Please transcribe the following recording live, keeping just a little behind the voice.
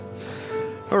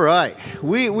All right,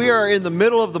 we are in the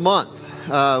middle of the month.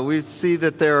 We see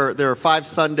that there are 5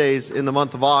 Sundays in the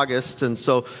month of August, and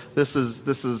so this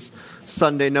is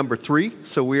Sunday number 3.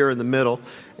 So we are in the middle,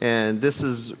 and this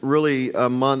is really a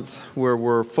month where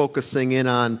we're focusing in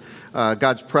on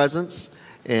God's presence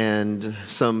and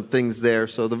some things there.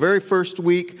 So the very first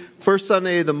week, first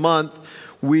Sunday of the month,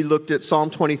 we looked at Psalm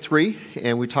 23,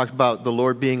 and we talked about the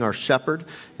Lord being our shepherd,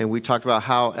 and we talked about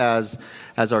how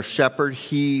as our shepherd,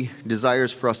 He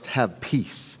desires for us to have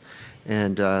peace,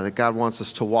 and that God wants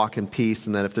us to walk in peace,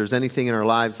 and that if there's anything in our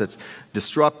lives that's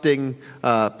disrupting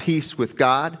peace with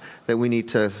God, that we need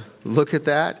to look at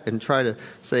that and try to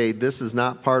say, this is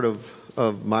not part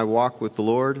of my walk with the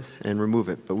Lord, and remove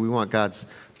it. But we want God's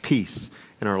peace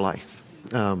in our life.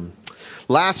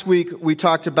 Last week, we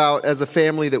talked about, as a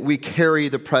family, that we carry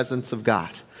the presence of God,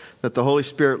 that the Holy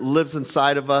Spirit lives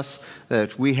inside of us,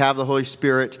 that we have the Holy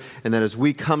Spirit, and that as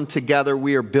we come together,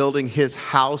 we are building His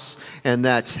house, and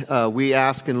that we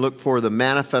ask and look for the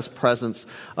manifest presence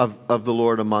of the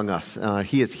Lord among us.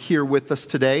 He is here with us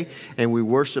today, and we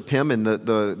worship Him, and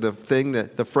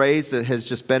the phrase that has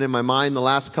just been in my mind the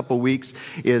last couple of weeks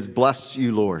is, "Bless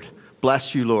you, Lord."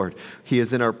 Bless you, Lord. He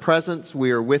is in our presence.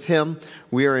 We are with Him.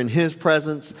 We are in His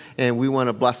presence, and we want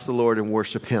to bless the Lord and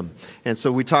worship Him. And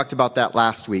so we talked about that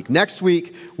last week. Next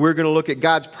week, we're going to look at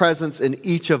God's presence in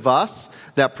each of us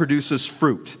that produces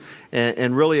fruit.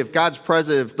 And really, if God's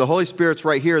present, if the Holy Spirit's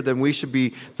right here, then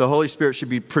the Holy Spirit should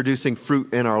be producing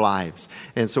fruit in our lives.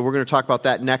 And so we're going to talk about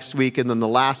that next week. And then the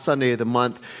last Sunday of the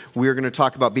month, we're going to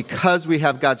talk about, because we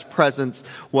have God's presence,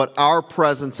 what our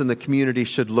presence in the community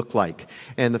should look like.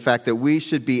 And the fact that we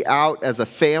should be out as a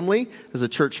family, as a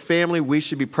church family, we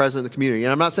should be present in the community.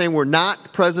 And I'm not saying we're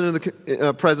not present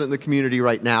in the community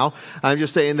right now. I'm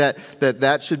just saying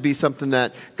that should be something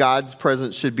that God's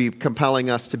presence should be compelling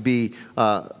us to be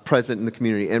present in the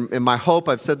community. And my hope,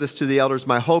 I've said this to the elders,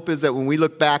 my hope is that when we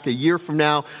look back a year from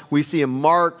now, we see a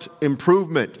marked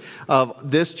improvement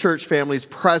of this church family's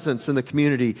presence in the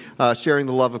community, sharing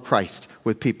the love of Christ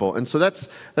with people. And so that's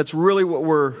really what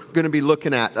we're going to be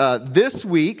looking at. This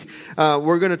week,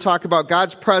 we're going to talk about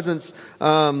God's presence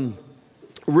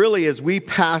really as we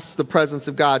pass the presence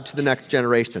of God to the next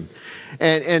generation.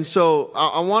 And so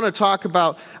I want to talk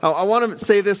about, I want to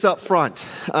say this up front.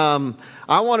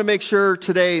 I want to make sure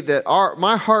today that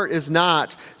my heart is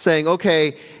not saying,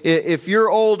 okay, if you're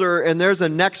older and there's a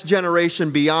next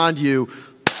generation beyond you,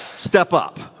 step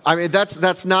up. I mean,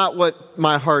 that's not what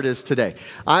my heart is today.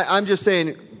 I'm just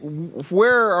saying,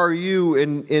 where are you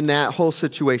in that whole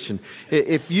situation?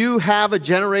 If you have a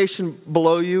generation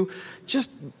below you,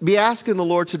 just be asking the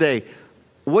Lord today,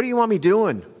 what do you want me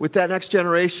doing with that next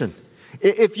generation?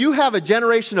 If you have a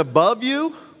generation above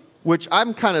you, which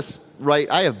I'm kind of right,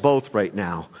 I have both right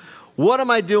now. What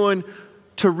am I doing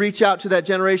to reach out to that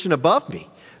generation above me?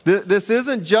 This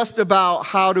isn't just about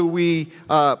how do we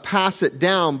pass it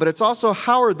down, but it's also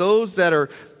how are those that are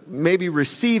maybe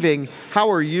receiving,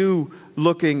 how are you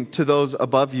looking to those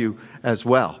above you as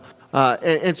well?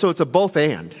 And so it's a both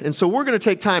and. And so we're going to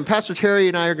take time. Pastor Terry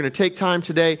and I are going to take time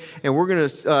today, and we're going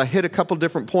to hit a couple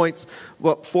different points.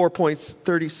 4 points,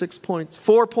 36 points,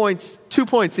 4 points, 2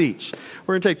 points each.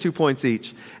 We're going to take 2 points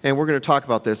each, and we're going to talk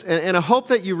about this. And I hope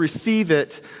that you receive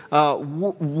it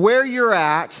where you're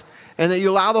at, and that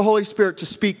you allow the Holy Spirit to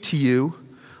speak to you,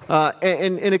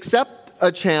 and accept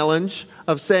a challenge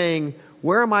of saying,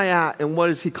 where am I at, and what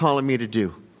is He calling me to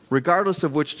do? Regardless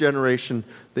of which generation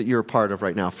that you're a part of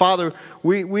right now. Father,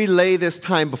 we lay this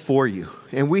time before you,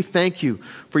 and we thank you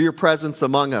for your presence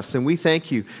among us, and we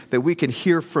thank you that we can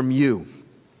hear from you.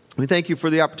 We thank you for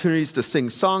the opportunities to sing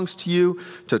songs to you,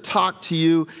 to talk to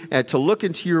you, and to look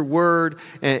into your word,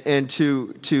 and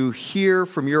to hear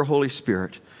from your Holy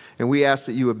Spirit. And we ask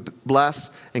that you would bless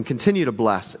and continue to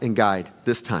bless and guide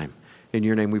this time. In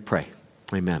your name we pray.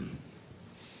 Amen.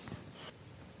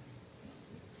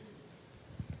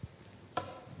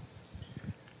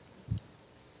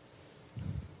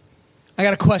 I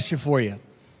got a question for you.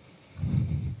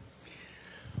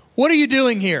 What are you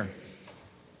doing here?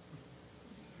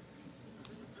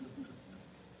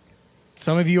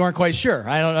 Some of you aren't quite sure.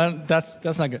 I don't.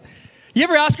 That's not good. You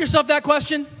ever ask yourself that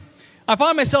question? I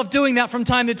find myself doing that from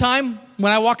time to time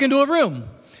when I walk into a room.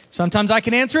 Sometimes I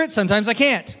can answer it, sometimes I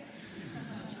can't.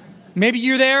 Maybe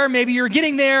you're there, maybe you're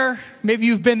getting there, maybe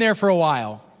you've been there for a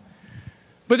while.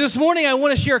 But this morning I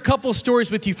want to share a couple of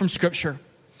stories with you from Scripture.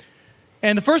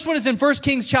 And the first one is in 1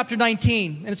 Kings chapter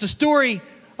 19. And it's a story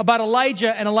about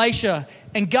Elijah and Elisha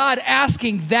and God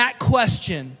asking that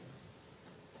question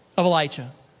of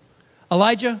Elijah.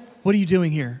 Elijah, what are you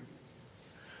doing here?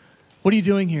 What are you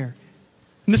doing here?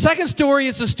 And the second story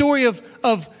is the story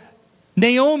of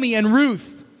Naomi and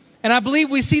Ruth. And I believe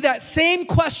we see that same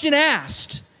question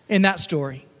asked in that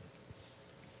story.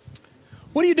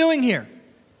 What are you doing here?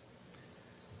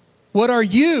 What are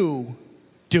you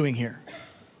doing here?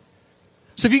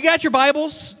 So if you got your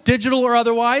Bibles, digital or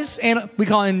otherwise, and we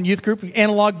call it in youth group,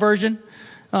 analog version,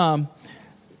 go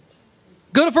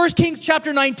to 1 Kings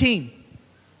chapter 19.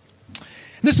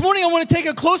 This morning I want to take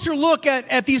a closer look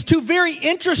at these two very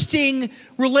interesting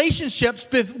relationships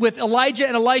with Elijah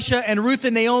and Elisha and Ruth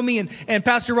and Naomi, and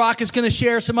Pastor Rock is going to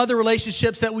share some other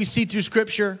relationships that we see through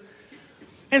Scripture,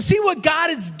 and see what God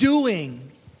is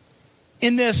doing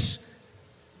in this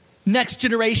next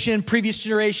generation, previous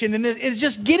generation, and it's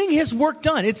just getting his work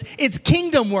done. It's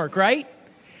kingdom work, right?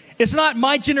 It's not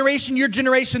my generation, your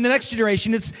generation, the next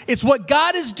generation. It's what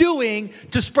God is doing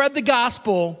to spread the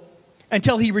gospel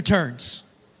until he returns.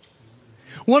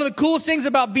 One of the coolest things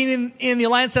about being in the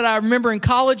Alliance that I remember in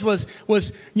college was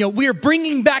we are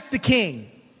bringing back the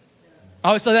king. I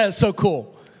always thought that was so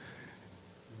cool.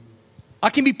 I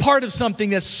can be part of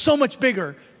something that's so much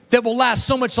bigger, that will last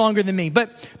so much longer than me.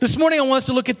 But this morning I want us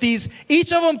to look at these.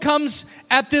 Each of them comes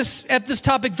at this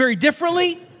topic very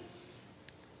differently,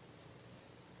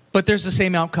 but there's the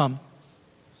same outcome.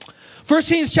 1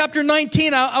 Kings chapter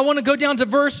 19, I want to go down to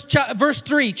verse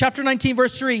 3, chapter 19,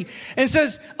 verse 3. And it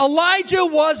says, Elijah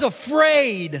was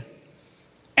afraid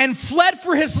and fled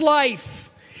for his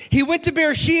life. He went to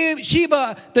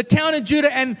Beersheba, the town in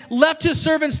Judah, and left his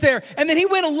servants there. And then he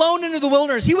went alone into the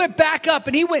wilderness. He went back up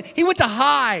and he went to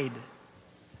hide.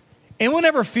 Anyone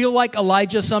ever feel like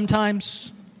Elijah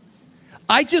sometimes?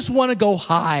 I just want to go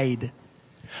hide.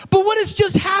 But what has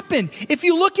just happened? If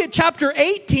you look at chapter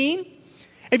 18,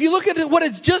 if you look at what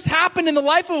has just happened in the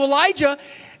life of Elijah,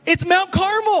 it's Mount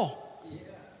Carmel.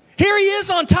 Here he is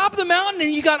on top of the mountain,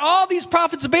 and you got all these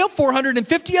prophets of Baal,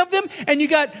 450 of them, and you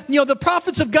got, the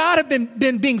prophets of God have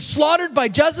been being slaughtered by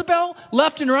Jezebel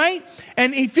left and right,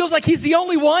 and he feels like he's the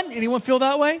only one. Anyone feel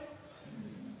that way?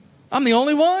 I'm the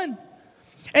only one.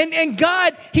 And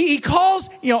God, he calls,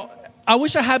 I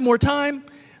wish I had more time,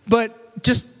 but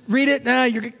just read it.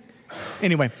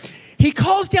 Anyway, he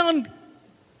calls down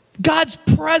God's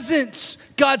presence,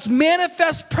 God's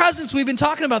manifest presence. We've been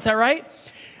talking about that, right?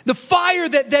 The fire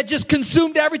that just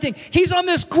consumed everything. He's on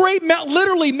this great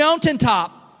literally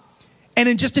mountaintop. And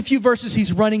in just a few verses,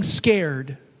 he's running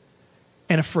scared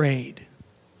and afraid.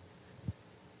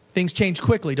 Things change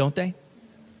quickly, don't they?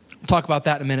 We'll talk about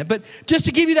that in a minute. But just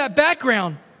to give you that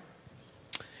background,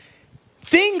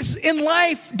 things in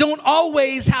life don't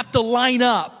always have to line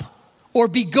up or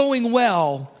be going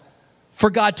well for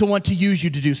God to want to use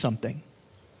you to do something.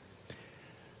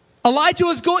 Elijah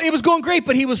was going great,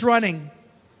 but he was running.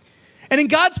 And then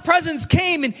God's presence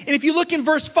came, and if you look in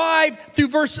verse 5 through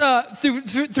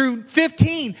through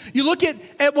 15, you look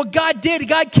at what God did.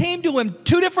 God came to him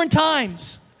 2 different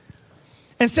times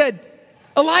and said,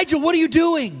 Elijah, what are you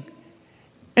doing?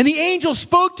 And the angel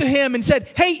spoke to him and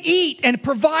said, hey, eat, and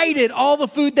provided all the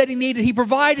food that he needed. He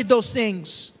provided those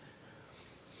things.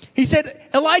 He said,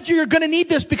 Elijah, you're going to need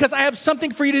this because I have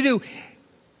something for you to do.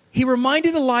 He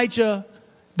reminded Elijah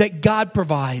that God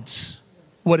provides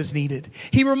what is needed.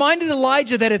 He reminded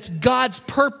Elijah that it's God's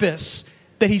purpose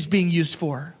that he's being used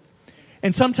for.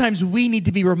 And sometimes we need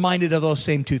to be reminded of those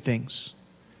same 2 things.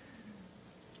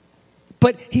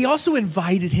 But he also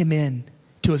invited him in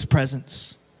to his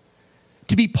presence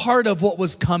to be part of what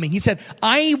was coming. He said,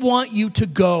 I want you to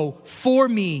go for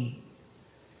me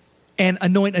and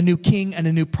anoint a new king and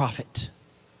a new prophet.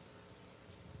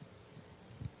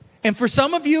 And for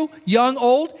some of you, young,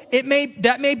 old, that may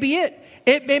be it.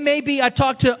 It may be. I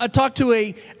talked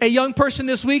to a young person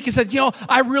this week. He said,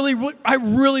 I really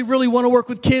want to work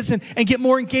with kids and get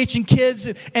more engaged in kids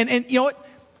and you know what?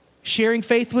 Sharing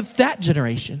faith with that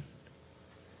generation.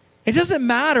 It doesn't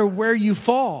matter where you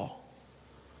fall.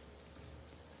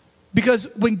 Because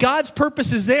when God's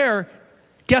purpose is there,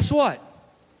 guess what?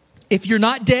 If you're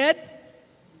not dead,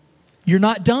 you're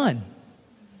not done.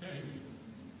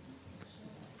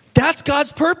 That's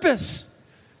God's purpose.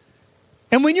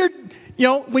 And when you're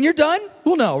done,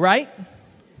 we'll know, right?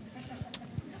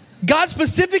 God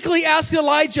specifically asked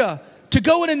Elijah to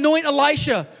go and anoint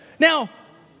Elisha. Now,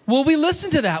 will we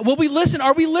listen to that? Will we listen?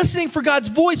 Are we listening for God's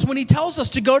voice when he tells us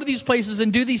to go to these places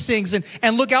and do these things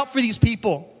and look out for these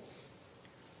people?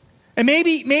 And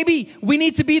maybe we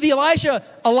need to be the Elijah,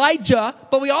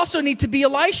 but we also need to be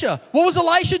Elisha. What was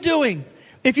Elisha doing?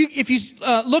 If you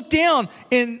look down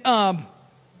in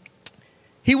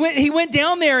he went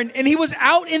down there and he was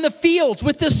out in the fields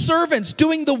with his servants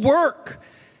doing the work.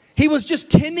 He was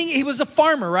just tending. He was a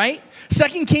farmer, right?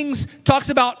 2 Kings talks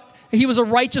about he was a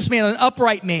righteous man, an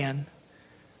upright man.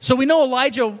 So we know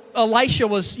Elisha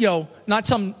was, not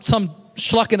some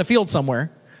schluck in a field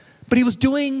somewhere, but he was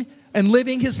doing and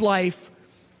living his life,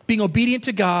 being obedient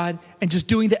to God and just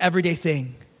doing the everyday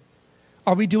thing.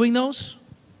 Are we doing those?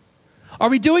 Are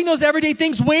we doing those everyday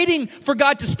things, waiting for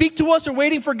God to speak to us or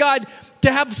waiting for God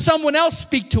to have someone else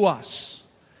speak to us?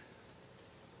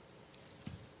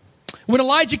 When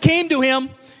Elijah came to him,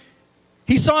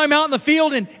 he saw him out in the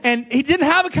field and he didn't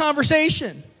have a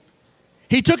conversation.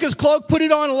 He took his cloak, put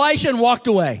it on Elisha, and walked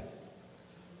away.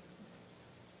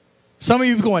 Some of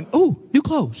you are going, ooh, new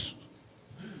clothes.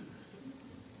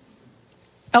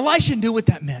 Elisha knew what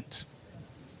that meant.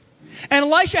 And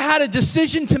Elisha had a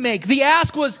decision to make. The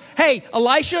ask was, hey,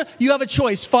 Elisha, you have a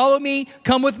choice. Follow me,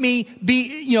 come with me,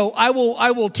 I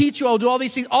will teach you, I'll do all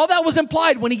these things. All that was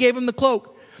implied when he gave him the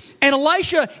cloak. And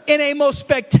Elisha, in a most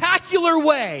spectacular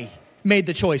way, made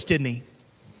the choice, didn't he?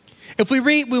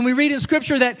 When we read in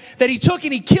Scripture that he took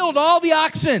and he killed all the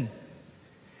oxen,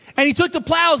 and he took the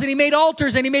plows and he made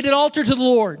altars and he made an altar to the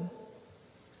Lord.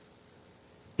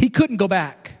 He couldn't go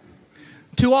back.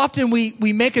 Too often we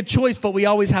make a choice, but we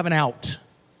always have an out.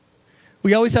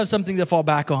 We always have something to fall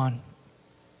back on.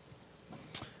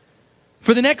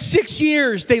 For the next 6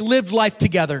 years, they lived life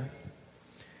together.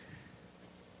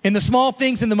 In the small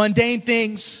things, in the mundane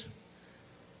things.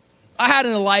 I had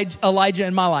an Elijah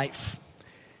in my life.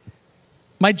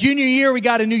 My junior year, we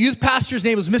got a new youth pastor. His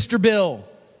name was Mr. Bill.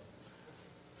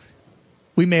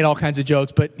 We made all kinds of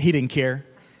jokes, but he didn't care.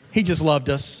 He just loved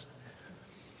us.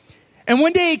 And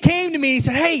one day he came to me, he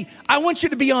said, hey, I want you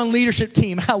to be on leadership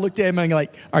team. I looked at him and I'm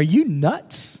like, are you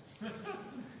nuts?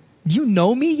 Do you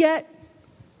know me yet?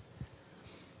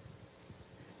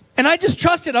 And I just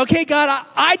trusted, okay, God,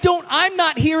 I'm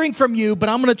not hearing from you, but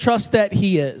I'm going to trust that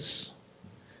he is.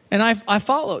 And I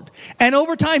followed. And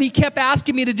over time, he kept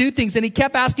asking me to do things, and he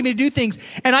kept asking me to do things.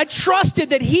 And I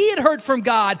trusted that he had heard from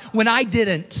God when I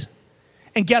didn't.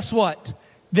 And guess what?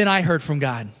 Then I heard from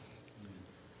God.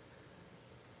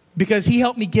 Because he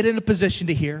helped me get in a position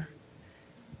to hear.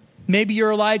 Maybe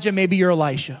you're Elijah, maybe you're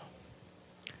Elisha.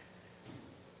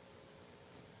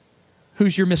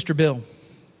 Who's your Mr. Bill?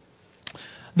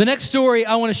 The next story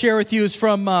I want to share with you is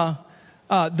from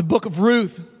the book of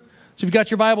Ruth. So if you've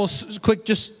got your Bibles, quick,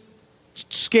 just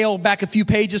scale back a few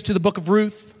pages to the book of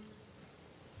Ruth.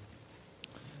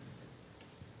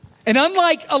 And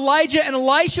unlike Elijah and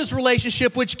Elisha's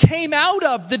relationship, which came out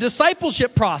of the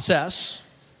discipleship process,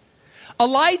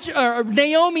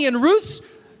 Naomi and Ruth's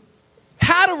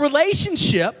had a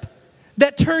relationship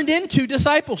that turned into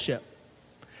discipleship,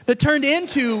 that turned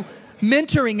into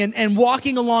mentoring and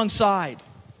walking alongside.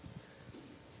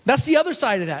 That's the other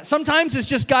side of that. Sometimes it's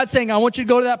just God saying, I want you to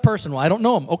go to that person. Well, I don't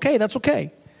know him. Okay, that's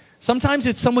okay. Sometimes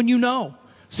it's someone you know,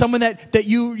 someone that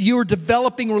you are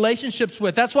developing relationships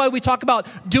with. That's why we talk about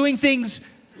doing things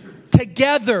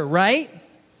together, right?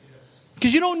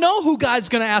 Because you don't know who God's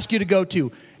going to ask you to go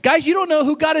to. Guys, you don't know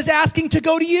who God is asking to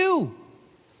go to you.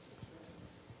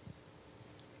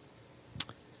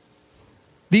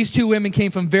 These two women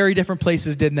came from very different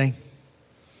places, didn't they?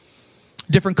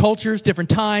 Different cultures, different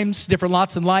times, different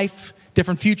lots in life,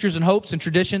 different futures and hopes and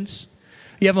traditions.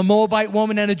 You have a Moabite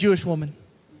woman and a Jewish woman.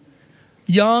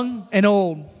 Young and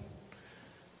old.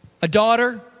 A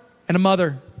daughter and a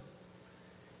mother.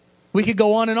 We could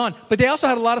go on and on. But they also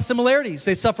had a lot of similarities.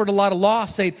 They suffered a lot of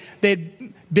loss. They'd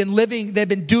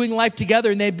been doing life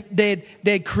together, and they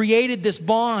had created this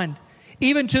bond.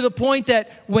 Even to the point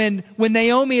that when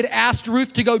Naomi had asked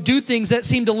Ruth to go do things that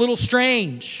seemed a little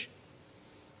strange,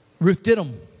 Ruth did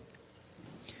them.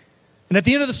 And at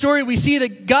the end of the story, we see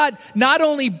that God not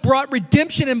only brought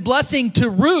redemption and blessing to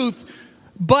Ruth,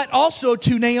 but also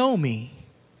to Naomi.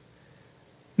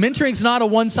 Mentoring's not a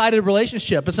one-sided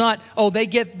relationship. It's not, they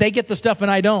get the stuff and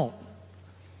I don't.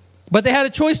 But they had a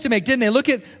choice to make, didn't they? Look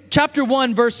at chapter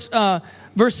 1, verse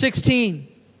 16.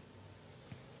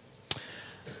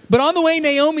 But on the way,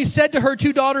 Naomi said to her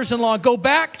two daughters-in-law, go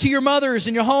back to your mothers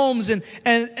and your homes,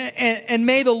 and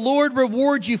may the Lord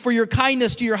reward you for your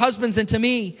kindness to your husbands and to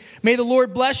me. May the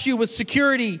Lord bless you with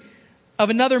security of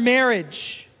another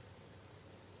marriage.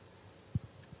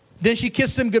 Then she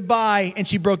kissed them goodbye, and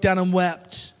she broke down and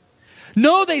wept.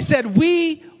 No, they said,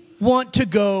 we want to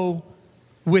go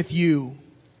with you.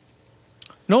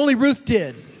 And only Ruth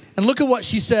did. And look at what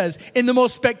she says in the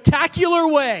most spectacular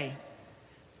way.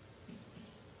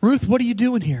 Ruth, what are you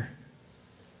doing here?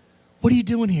 What are you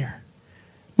doing here?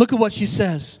 Look at what she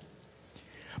says.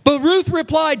 But Ruth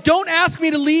replied, don't ask me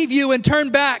to leave you and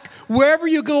turn back. Wherever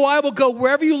you go, I will go.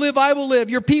 Wherever you live, I will live.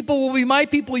 Your people will be my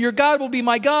people. Your God will be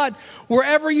my God.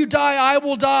 Wherever you die, I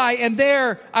will die. And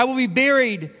there I will be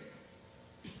buried.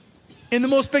 in the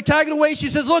most spectacular way. She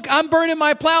says, look, I'm burning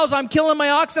my plows. I'm killing my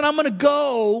oxen. I'm going to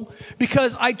go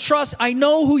because I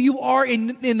know who you are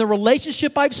in the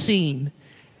relationship I've seen.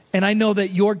 And I know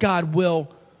that your God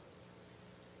will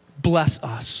bless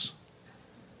us.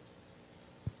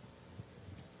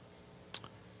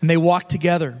 And they walked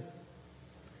together.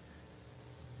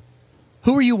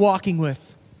 Who are you walking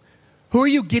with? Who are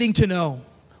you getting to know?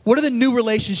 What are the new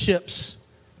relationships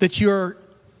that you're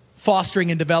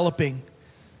fostering and developing?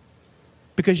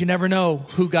 Because you never know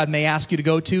who God may ask you to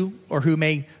go to or who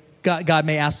God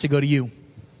may ask to go to you.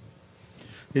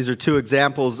 These are two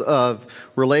examples of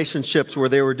relationships where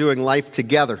they were doing life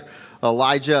together.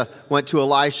 Elijah went to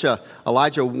Elisha.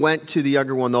 Elijah went to the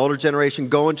younger one, the older generation,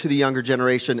 going to the younger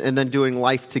generation, and then doing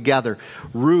life together.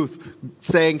 Ruth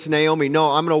saying to Naomi, no,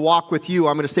 I'm going to walk with you.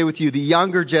 I'm going to stay with you. The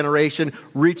younger generation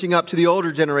reaching up to the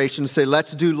older generation to say,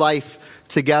 let's do life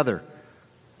together.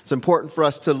 It's important for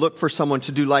us to look for someone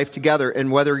to do life together.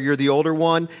 And whether you're the older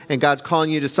one and God's calling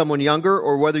you to someone younger,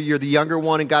 or whether you're the younger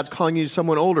one and God's calling you to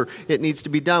someone older, it needs to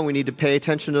be done. We need to pay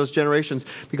attention to those generations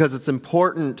because it's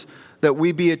important that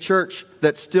we be a church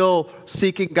that's still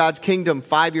seeking God's kingdom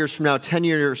 5 years from now, 10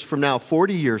 years from now,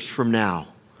 40 years from now.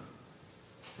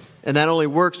 And that only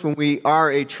works when we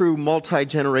are a true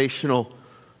multi-generational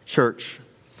church.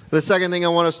 The second thing I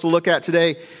want us to look at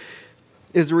today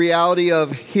is the reality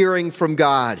of hearing from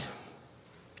God.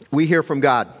 We hear from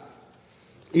God.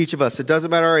 Each of us, it doesn't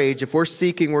matter our age. If we're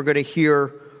seeking, we're going to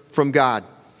hear from God.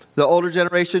 The older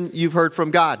generation, you've heard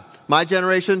from God. My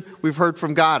generation, we've heard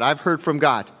from God. I've heard from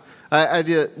God.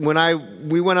 When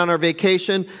we went on our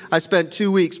vacation, I spent 2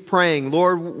 weeks praying,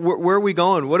 Lord, where are we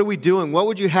going? What are we doing? What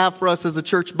would you have for us as a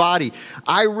church body?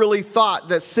 I really thought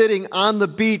that sitting on the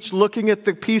beach looking at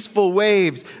the peaceful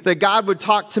waves, that God would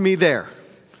talk to me there.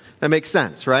 That makes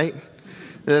sense, right?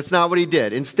 That's not what he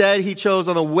did. Instead, he chose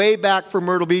on the way back from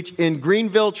Myrtle Beach in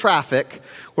Greenville traffic,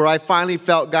 where I finally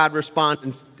felt God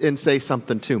respond and say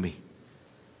something to me.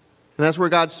 And that's where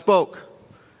God spoke.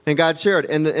 And God shared.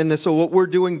 So what we're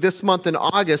doing this month in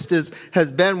August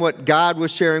has been what God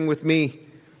was sharing with me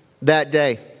that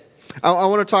day. I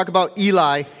want to talk about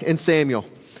Eli and Samuel.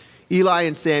 Eli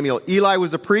and Samuel. Eli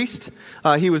was a priest.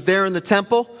 He was there in the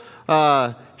temple.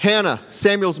 Hannah,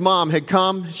 Samuel's mom, had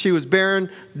come. She was barren,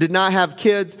 did not have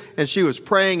kids, and she was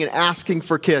praying and asking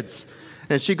for kids.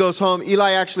 And she goes home.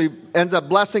 Eli actually ends up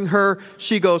blessing her.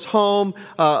 She goes home.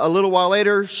 A little while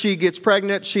later, she gets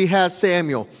pregnant. She has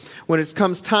Samuel. When it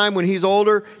comes time, when he's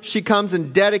older, she comes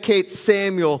and dedicates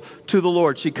Samuel to the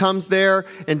Lord. She comes there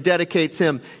and dedicates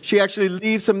him. She actually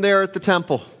leaves him there at the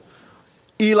temple.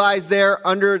 Eli's there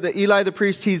under Eli the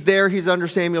priest. He's there. He's under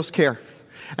Samuel's care.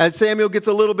 As Samuel gets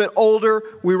a little bit older,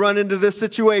 we run into this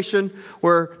situation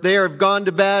where they have gone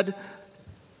to bed.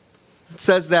 It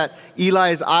says that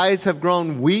Eli's eyes have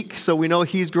grown weak, so we know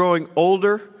he's growing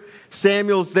older.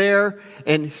 Samuel's there,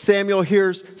 and Samuel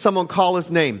hears someone call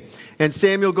his name. And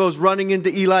Samuel goes running into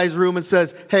Eli's room and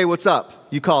says, hey, what's up?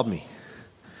 You called me.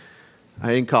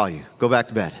 I didn't call you. Go back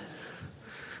to bed.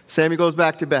 Samuel goes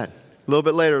back to bed. A little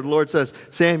bit later, the Lord says,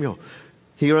 Samuel.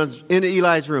 He runs into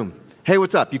Eli's room. Hey,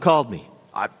 what's up? You called me.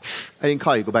 I didn't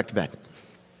call you. Go back to bed.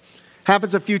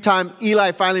 Happens a few times.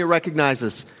 Eli finally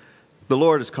recognizes the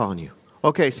Lord is calling you.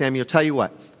 Okay, Samuel, tell you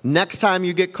what. Next time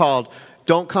you get called,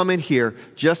 don't come in here.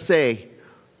 Just say,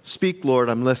 speak, Lord,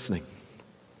 I'm listening.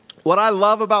 What I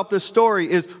love about this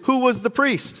story is who was the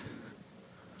priest?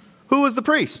 Who was the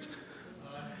priest?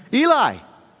 Eli.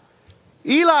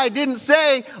 Eli didn't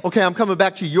say, okay, I'm coming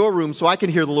back to your room so I can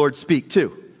hear the Lord speak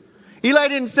too. Eli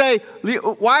didn't say,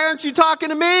 why aren't you talking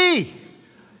to me?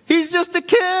 He's just a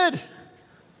kid.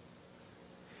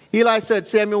 Eli said,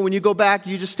 Samuel, when you go back,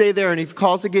 you just stay there. And if he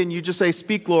calls again, you just say,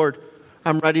 speak, Lord,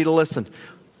 I'm ready to listen.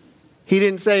 He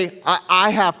didn't say,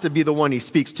 I have to be the one he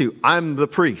speaks to. I'm the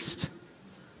priest.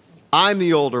 I'm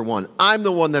the older one. I'm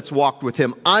the one that's walked with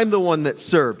him. I'm the one that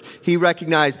served. He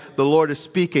recognized the Lord is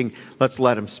speaking. Let's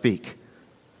let him speak.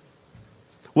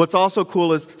 What's also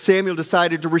cool is Samuel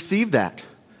decided to receive that.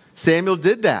 Samuel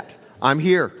did that. I'm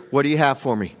here. What do you have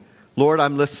for me? Lord,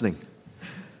 I'm listening.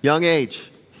 Young age.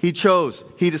 He chose.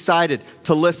 He decided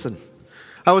to listen.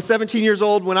 I was 17 years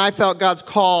old when I felt God's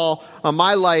call on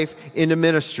my life into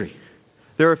ministry.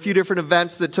 There are a few different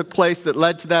events that took place that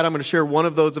led to that. I'm going to share one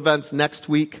of those events next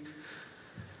week.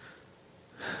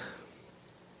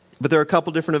 But there are a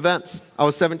couple different events. I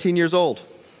was 17 years old.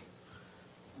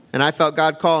 And I felt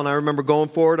God call. And I remember going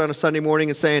forward on a Sunday morning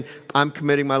and saying, I'm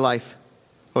committing my life.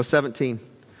 I was 17.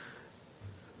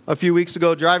 A few weeks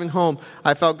ago, driving home,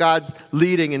 I felt God's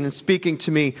leading and speaking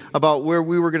to me about where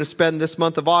we were going to spend this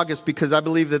month of August, because I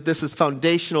believe that this is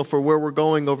foundational for where we're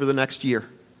going over the next year.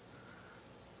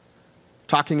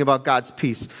 talking about God's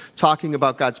peace, talking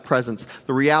about God's presence,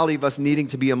 the reality of us needing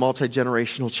to be a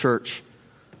multi-generational church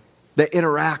that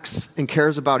interacts and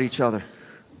cares about each other.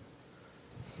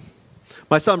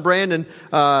 My son Brandon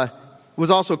was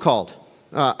also called.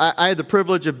 I had the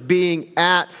privilege of being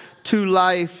at 2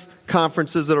 Life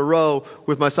conferences in a row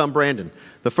with my son Brandon.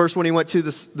 The first one he went to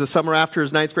the summer after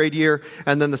his 9th grade year,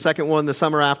 and then the second one the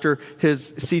summer after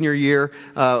his senior year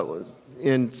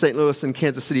in St. Louis and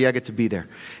Kansas City. I get to be there.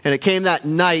 And it came that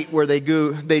night where they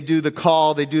do the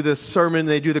call, they do the sermon,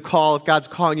 they do the call. If God's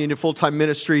calling you into full-time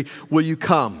ministry, will you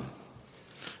come?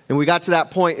 And we got to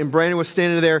that point, and Brandon was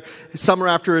standing there summer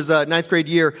after his 9th grade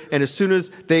year, and as soon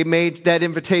as they made that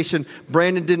invitation,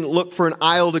 Brandon didn't look for an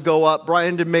aisle to go up.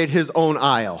 Brandon made his own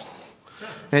aisle.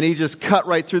 And he just cut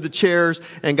right through the chairs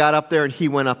and got up there, and he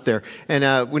went up there.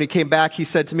 And when he came back, he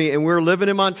said to me, and we're living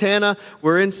in Montana,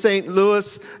 we're in St.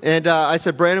 Louis, and I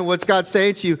said, Brandon, what's God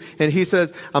saying to you? And he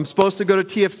says, I'm supposed to go to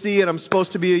TFC, and I'm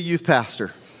supposed to be a youth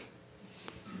pastor.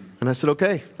 And I said,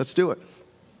 okay, let's do it.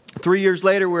 3 years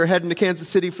later, we were heading to Kansas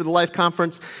City for the Life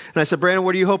Conference, and I said, Brandon,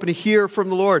 what are you hoping to hear from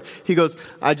the Lord? He goes,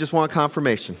 I just want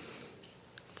confirmation.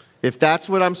 If that's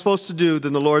what I'm supposed to do,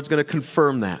 then the Lord's going to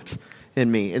confirm that in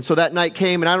me. And so that night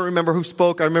came, and I don't remember who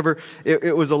spoke. I remember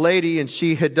it was a lady, and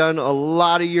she had done a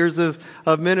lot of years of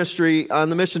ministry on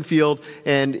the mission field,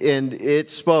 and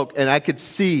it spoke. And I could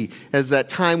see as that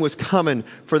time was coming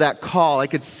for that call, I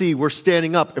could see we're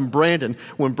standing up, and Brandon,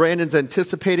 when Brandon's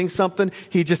anticipating something,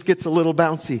 he just gets a little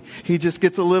bouncy. He just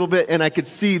gets a little bit, and I could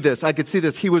see this.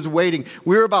 He was waiting.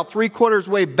 We were about 3/4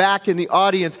 way back in the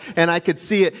audience, and I could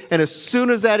see it. And as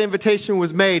soon as that invitation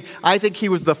was made, I think he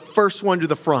was the first one to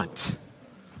the front.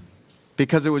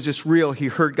 Because it was just real. He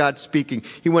heard God speaking.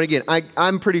 He went again.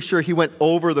 I'm pretty sure he went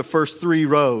over the first 3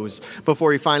 rows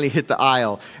before he finally hit the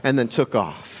aisle and then took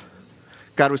off.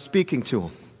 God was speaking to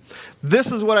him.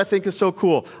 This is what I think is so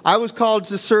cool. I was called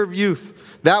to serve youth.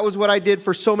 That was what I did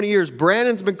for so many years.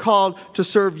 Brandon's been called to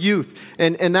serve youth.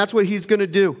 And that's what he's going to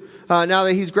do. Now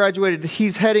that he's graduated,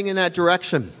 he's heading in that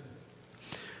direction.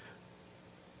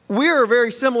 We are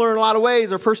very similar in a lot of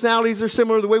ways. Our personalities are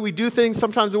similar. The way we do things,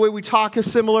 sometimes the way we talk is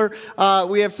similar.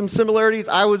 We have some similarities.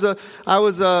 I was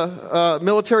a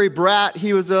military brat.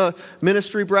 He was a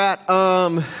ministry brat.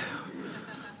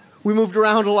 We moved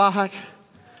around a lot.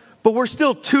 But we're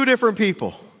still 2 different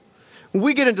people.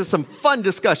 We get into some fun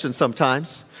discussions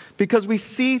sometimes because we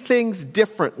see things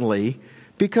differently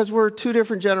because we're 2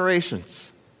 different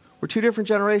generations. We're 2 different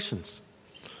generations.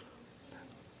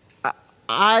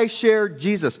 I share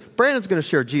Jesus. Brandon's going to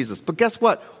share Jesus. But guess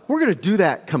what? We're going to do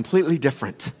that completely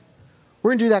different.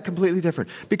 We're going to do that completely different.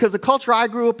 Because the culture I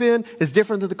grew up in is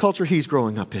different than the culture he's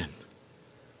growing up in.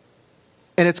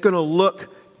 And it's going to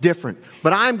look different.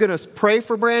 But I'm going to pray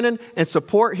for Brandon and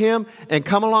support him and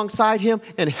come alongside him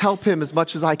and help him as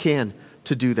much as I can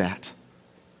to do that.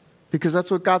 Because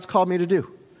that's what God's called me to do.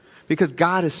 Because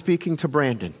God is speaking to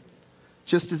Brandon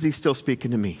just as he's still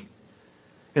speaking to me.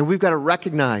 And we've got to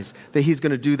recognize that he's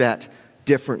going to do that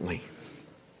differently.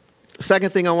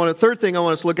 Third thing I want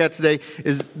us to look at today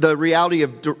is the reality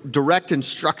of direct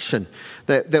instruction,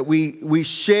 that we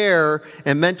share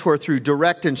and mentor through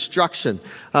direct instruction.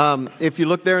 If you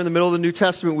look there in the middle of the New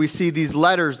Testament, we see these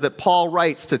letters that Paul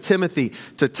writes to Timothy,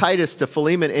 to Titus, to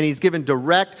Philemon, and he's given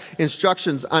direct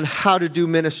instructions on how to do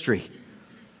ministry.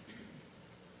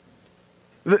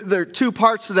 There are 2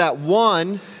 parts to that.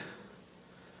 One,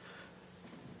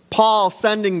 Paul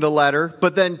sending the letter,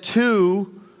 but then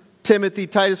 2, Timothy,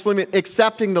 Titus, Philemon,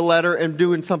 accepting the letter and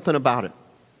doing something about it.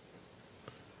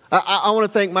 I want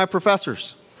to thank my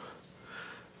professors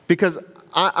because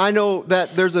I know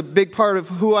that there's a big part of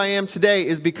who I am today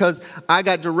is because I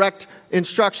got direct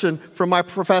instruction from my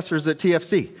professors at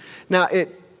TFC. Now,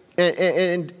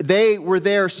 and they were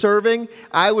there serving.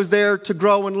 I was there to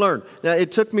grow and learn. Now,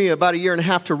 it took me about 1.5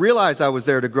 years to realize I was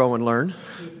there to grow and learn.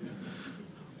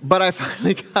 But I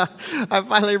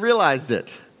finally realized it.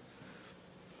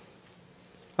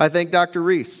 I thank Dr.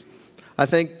 Reese. I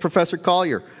thank Professor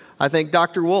Collier. I thank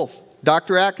Dr. Wolf,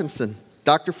 Dr. Atkinson,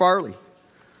 Dr. Farley,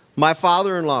 my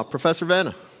father-in-law, Professor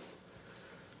Venna.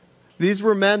 These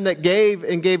were men that gave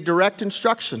direct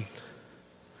instruction.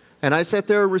 And I sat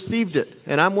there and received it.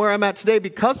 And I'm where I'm at today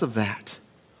because of that.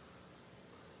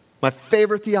 My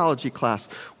favorite theology class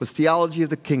was Theology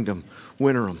of the Kingdom,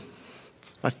 Winterham.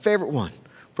 My favorite one.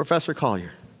 Professor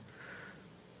Collier.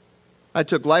 I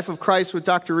took Life of Christ with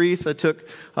Dr. Reese. I took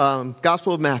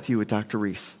Gospel of Matthew with Dr.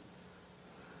 Reese.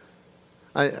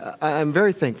 I'm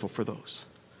very thankful for those.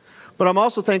 But I'm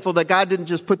also thankful that God didn't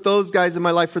just put those guys in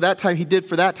my life for that time. He did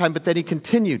for that time, but then he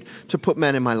continued to put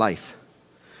men in my life.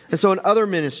 And so in other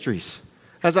ministries,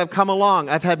 as I've come along,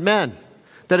 I've had men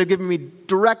that have given me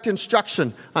direct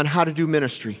instruction on how to do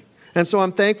ministry. And so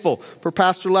I'm thankful for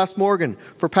Pastor Les Morgan,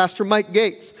 for Pastor Mike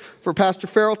Gates, for Pastor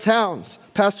Farrell Towns,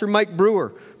 Pastor Mike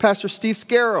Brewer, Pastor Steve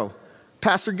Scarrow,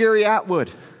 Pastor Gary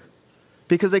Atwood,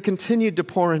 because they continued to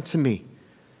pour into me,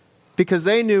 because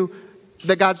they knew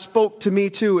that God spoke to me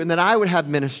too and that I would have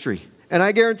ministry. And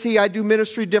I guarantee I do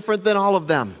ministry different than all of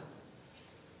them.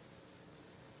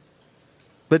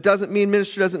 But it doesn't mean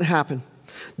ministry doesn't happen.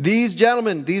 These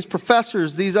gentlemen, these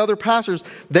professors, these other pastors,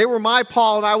 they were my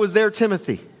Paul and I was their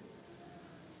Timothy.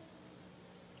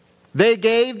 They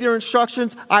gave their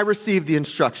instructions, I received the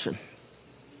instruction.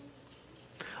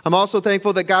 I'm also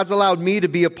thankful that God's allowed me to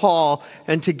be a Paul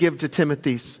and to give to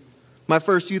Timothy's. My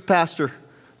first youth pastor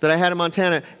that I had in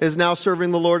Montana is now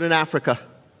serving the Lord in Africa.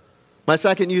 My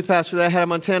second youth pastor that I had in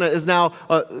Montana is now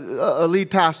a lead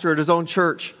pastor at his own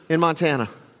church in Montana.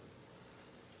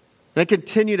 And I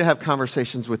continue to have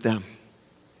conversations with them.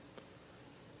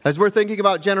 As we're thinking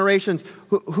about generations,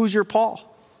 who's your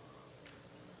Paul?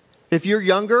 If you're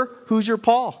younger, who's your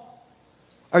Paul?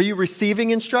 Are you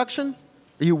receiving instruction?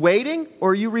 Are you waiting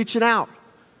or are you reaching out?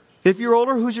 If you're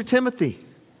older, who's your Timothy?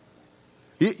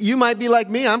 You might be like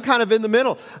me. I'm kind of in the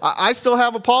middle. I still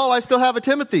have a Paul. I still have a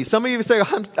Timothy. Some of you say,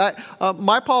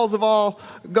 my Pauls have all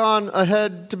gone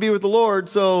ahead to be with the Lord,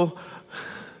 so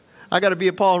I got to be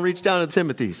a Paul and reach down to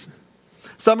Timothy's.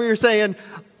 Some of you are saying,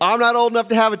 I'm not old enough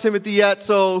to have a Timothy yet,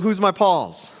 so who's my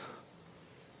Pauls?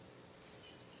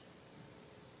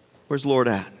 Where's the Lord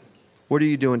at? What are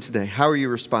you doing today? How are you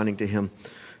responding to Him?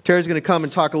 Terry's going to come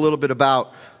and talk a little bit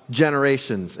about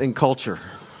generations and culture.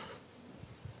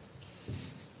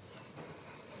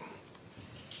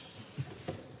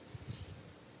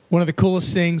 One of the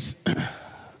coolest things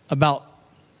about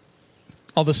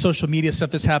all the social media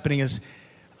stuff that's happening is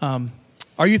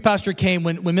our youth pastor came,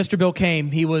 when Mr. Bill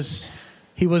came, he was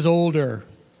older.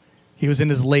 He was in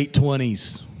his late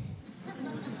 20s.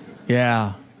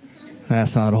 Yeah.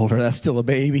 That's not older. That's still a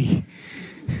baby.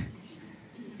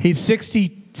 He's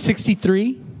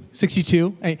 63,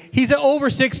 62. He's over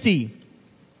 60.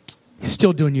 He's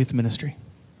still doing youth ministry.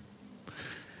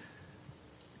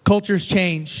 Cultures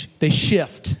change. They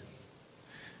shift.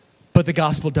 But the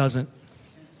gospel doesn't.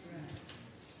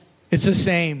 It's the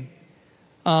same.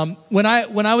 When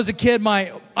I was a kid,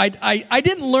 I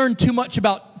didn't learn too much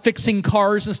about fixing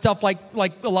cars and stuff like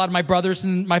a lot of my brothers,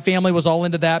 and my family was all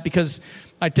into that because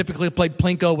I typically played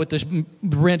Plinko with the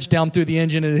wrench down through the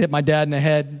engine and it hit my dad in the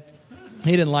head. He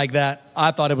didn't like that.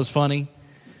 I thought it was funny.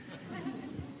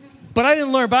 But I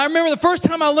didn't learn. But I remember the first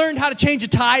time I learned how to change a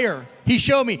tire. He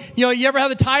showed me. You ever have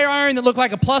the tire iron that looked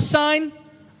like a plus sign?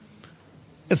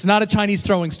 It's not a Chinese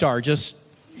throwing star. Just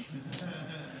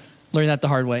learn that the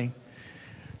hard way.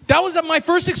 That was my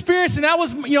first experience, and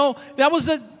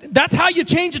that's how you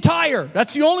change a tire.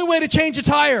 That's the only way to change a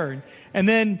tire. And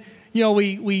then,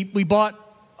 we bought.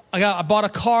 I bought a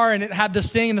car and it had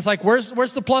this thing and it's like, where's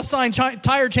the plus sign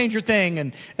tire changer thing?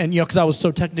 And because I was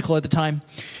so technical at the time.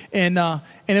 And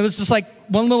it was just like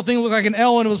one little thing looked like an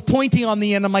L and it was pointing on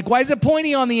the end. I'm like, why is it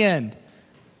pointing on the end?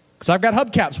 Because I've got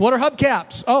hubcaps. What are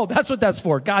hubcaps? Oh, that's what that's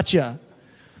for. Gotcha.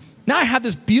 Now I have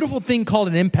this beautiful thing called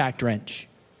an impact wrench.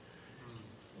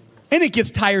 And it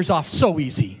gets tires off so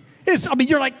easy.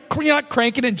 You're not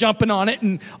cranking and jumping on it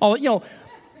and all,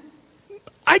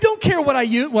 I don't care what I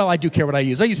use. Well, I do care what I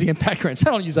use. I use the impact wrench. I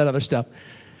don't use that other stuff.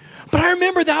 But I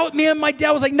remember that, my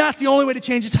dad was like, that's the only way to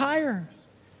change a tire.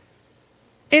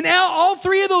 And now all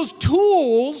three of those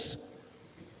tools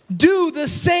do the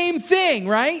same thing,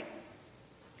 right?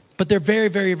 But they're very,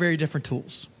 very, very different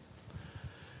tools.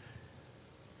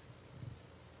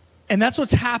 And that's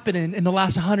what's happening in the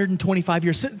last 125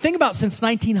 years. Think about since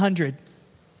 1900,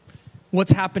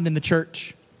 what's happened in the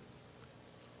church.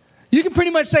 You can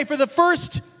pretty much say for the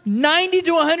first 90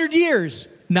 to 100 years,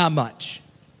 not much.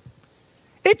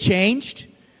 It changed.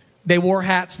 They wore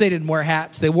hats. They didn't wear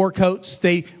hats. They wore coats.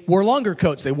 They wore longer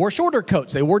coats. They wore shorter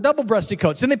coats. They wore double-breasted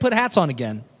coats. Then they put hats on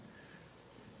again.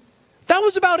 That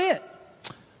was about it.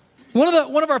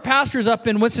 One of our pastors up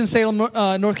in Winston-Salem,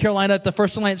 North Carolina, at the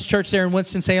First Alliance Church there in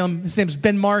Winston-Salem, his name is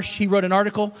Ben Marsh. He wrote an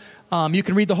article. You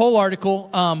can read the whole article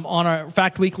on our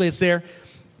Fact Weekly. It's there.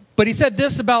 But he said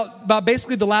this about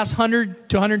basically the last 100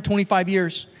 to 125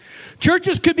 years.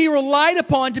 Churches could be relied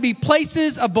upon to be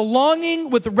places of belonging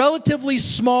with a relatively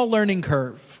small learning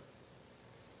curve.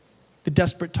 The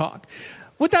desperate talk.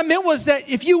 What that meant was that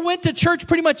if you went to church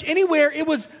pretty much anywhere, it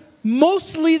was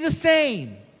mostly the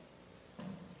same.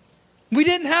 We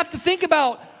didn't have to think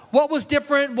about what was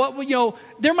different,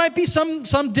 there might be some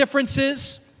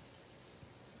differences,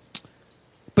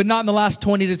 but not in the last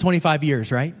 20 to 25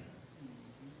 years, right?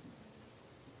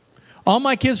 All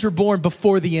my kids were born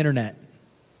before the internet.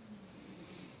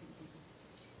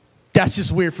 That's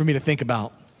just weird for me to think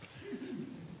about.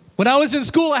 When I was in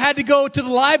school, I had to go to the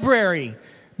library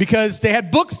because they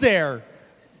had books there.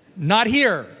 Not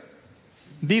here.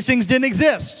 These things didn't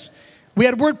exist. We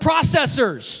had word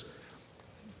processors.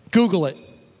 Google it.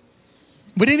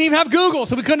 We didn't even have Google,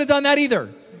 so we couldn't have done that either.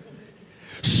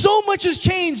 So much has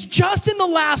changed just in the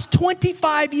last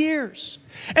 25 years.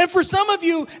 And for some of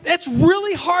you, that's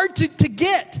really hard to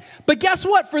get. But guess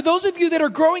what? For those of you that are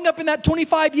growing up in that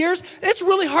 25 years, it's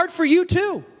really hard for you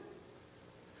too.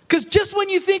 Because just when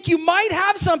you think you might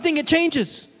have something, it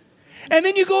changes. And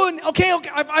then you go and, okay,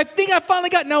 I think I finally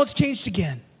got it. Now it's changed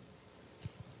again.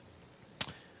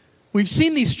 We've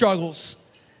seen these struggles.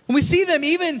 And we see them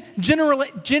even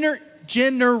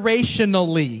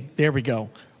generationally. There we go.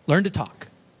 Learn to talk.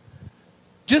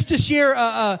 Just to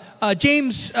share,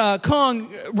 James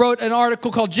Kong wrote an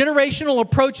article called Generational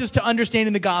Approaches to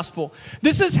Understanding the Gospel.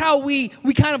 This is how we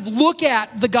kind of look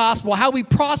at the gospel, how we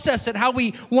process it, how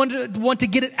we want to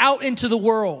get it out into the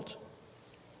world.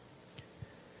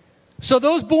 So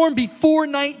those born before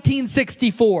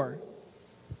 1964,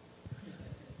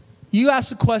 you ask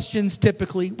the questions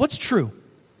typically, what's true?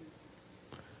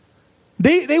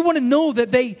 They want to know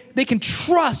that they can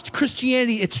trust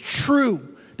Christianity. It's true.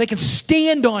 They can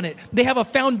stand on it. They have a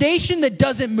foundation that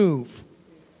doesn't move.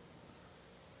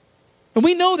 And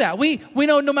we know that. We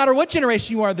know no matter what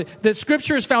generation you are, that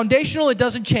Scripture is foundational. It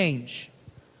doesn't change.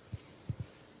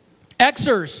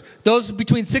 Xers, those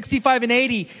between 65 and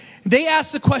 80, they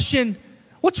ask the question,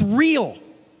 what's real?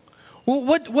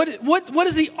 What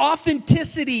does the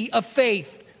authenticity of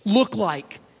faith look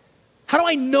like? How do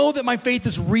I know that my faith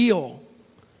is real?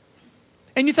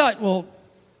 And you thought, well,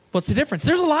 what's the difference?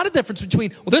 There's a lot of difference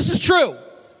between, well, this is true.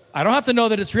 I don't have to know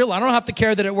that it's real. I don't have to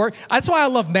care that it works. That's why I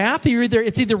love math.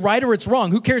 It's either right or it's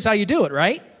wrong. Who cares how you do it,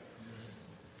 right?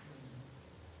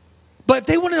 But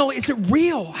they want to know, is it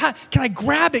real? Can I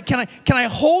grab it? Can I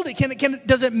hold it?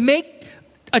 Does it make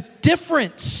a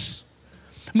difference?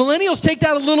 Millennials take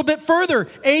that a little bit further.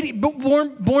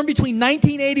 Born between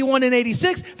 1981 and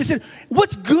 86, they said,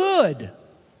 what's good?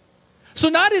 So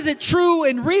not is it true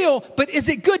and real, but is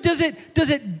it good? Does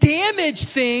it damage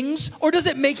things or does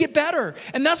it make it better?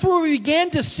 And that's where we began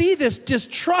to see this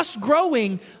distrust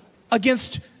growing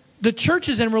against the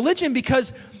churches and religion,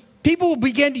 because people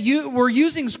were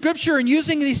using Scripture and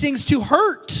using these things to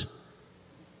hurt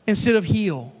instead of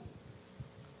heal.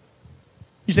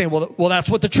 You're saying, well, that's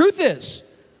what the truth is.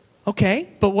 Okay,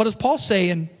 but what does Paul say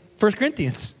in 1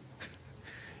 Corinthians?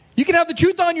 You can have the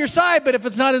truth on your side, but if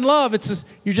it's not in love,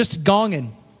 you're just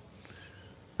gonging,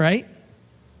 right?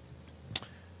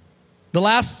 The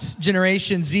last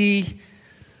generation, Z,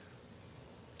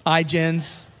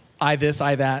 iGens, I this,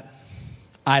 I that,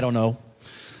 I don't know.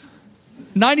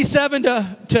 97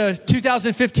 to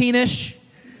 2015-ish,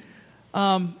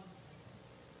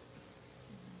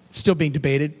 still being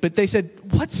debated, but they said,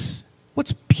 what's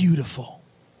beautiful?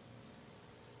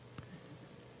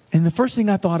 And the first thing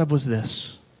I thought of was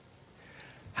this.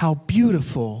 How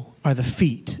beautiful are the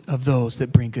feet of those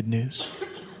that bring good news.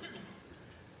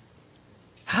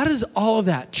 How does all of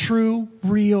that, true,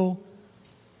 real,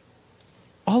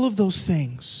 all of those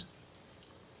things,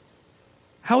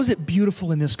 how is it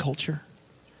beautiful in this culture?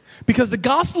 Because the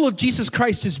gospel of Jesus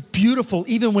Christ is beautiful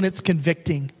even when it's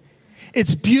convicting.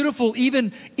 It's beautiful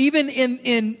even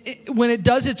in when it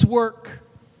does its work.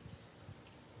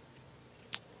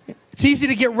 It's easy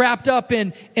to get wrapped up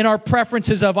in our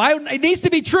preferences of, it needs to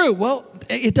be true. Well,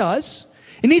 it does.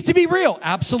 It needs to be real.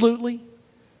 Absolutely.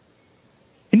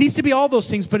 It needs to be all those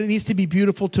things, but it needs to be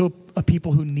beautiful to a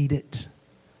people who need it.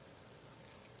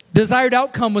 Desired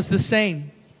outcome was the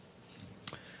same.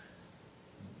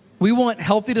 We want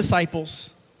healthy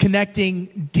disciples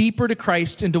connecting deeper to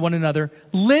Christ and to one another,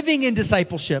 living in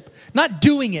discipleship, not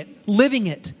doing it, living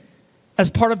it as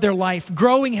part of their life,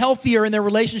 growing healthier in their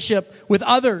relationship with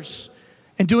others,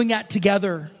 and doing that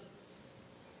together.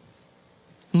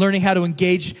 Learning how to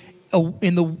engage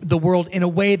in the world in a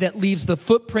way that leaves the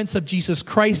footprints of Jesus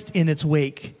Christ in its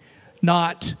wake,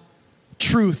 not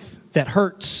truth that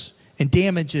hurts and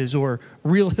damages, or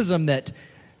realism that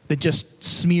just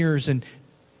smears and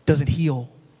doesn't heal.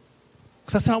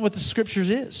 Because that's not what the Scriptures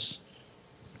is.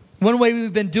 One way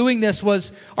we've been doing this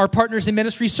was our Partners in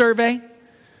Ministry survey.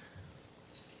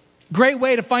 Great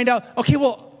way to find out, okay,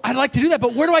 well, I'd like to do that,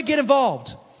 but where do I get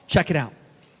involved? Check it out.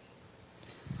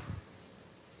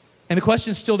 And the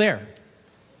question's still there.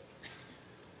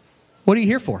 What are you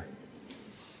here for?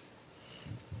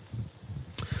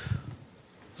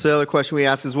 So the other question we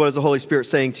ask is, what is the Holy Spirit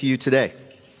saying to you today?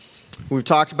 We've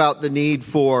talked about the need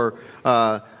for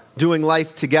doing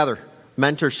life together,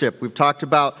 mentorship. We've talked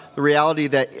about the reality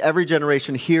that every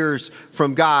generation hears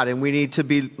from God, and we need to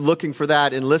be looking for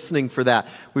that and listening for that.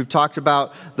 We've talked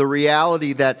about the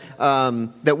reality that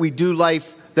that we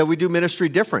do ministry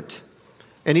different.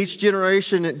 And each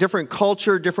generation, different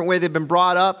culture, different way they've been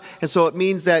brought up. And so it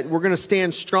means that we're going to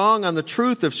stand strong on the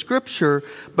truth of Scripture,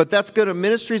 but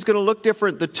ministry is going to look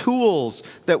different. The tools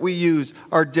that we use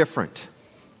are different.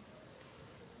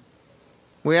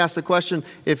 We ask the question,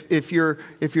 if you're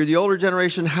the older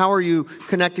generation, how are you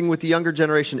connecting with the younger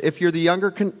generation? If you're the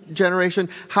younger generation,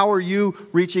 how are you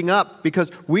reaching up?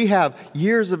 Because we have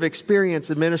years of experience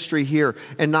in ministry here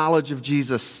and knowledge of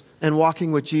Jesus and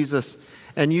walking with Jesus.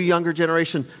 And you younger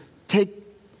generation, take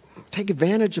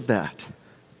advantage of that.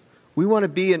 We want to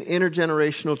be an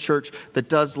intergenerational church that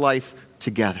does life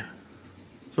together.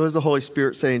 So what is the Holy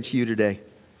Spirit saying to you today?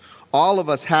 All of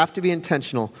us have to be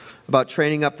intentional about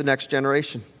training up the next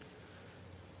generation.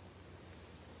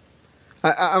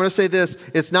 I'm going to say this.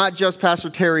 It's not just Pastor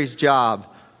Terry's job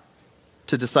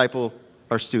to disciple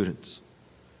our students.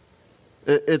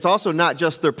 It's also not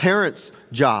just their parents'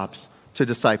 jobs to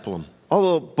disciple them,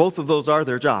 although both of those are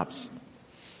their jobs.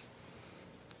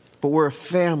 But we're a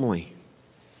family,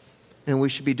 and we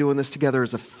should be doing this together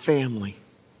as a family.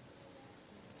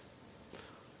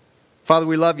 Father,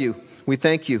 we love you. We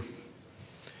thank you.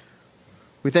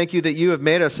 We thank you that you have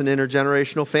made us an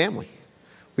intergenerational family.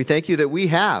 We thank you that we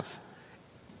have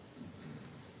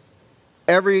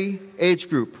every age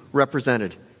group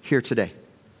represented here today.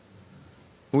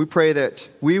 And we pray that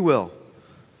we will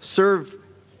serve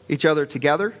each other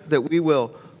together, that we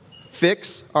will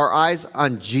fix our eyes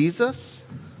on Jesus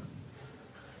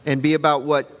and be about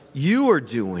what you are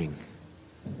doing.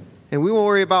 And we won't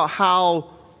worry about how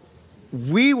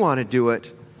we want to do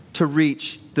it to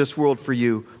reach this world for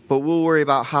you, but we'll worry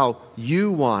about how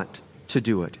you want to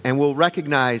do it. And we'll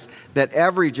recognize that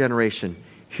every generation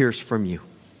hears from you.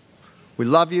 We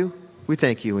love you. We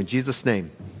thank you. In Jesus'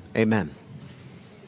 name, amen.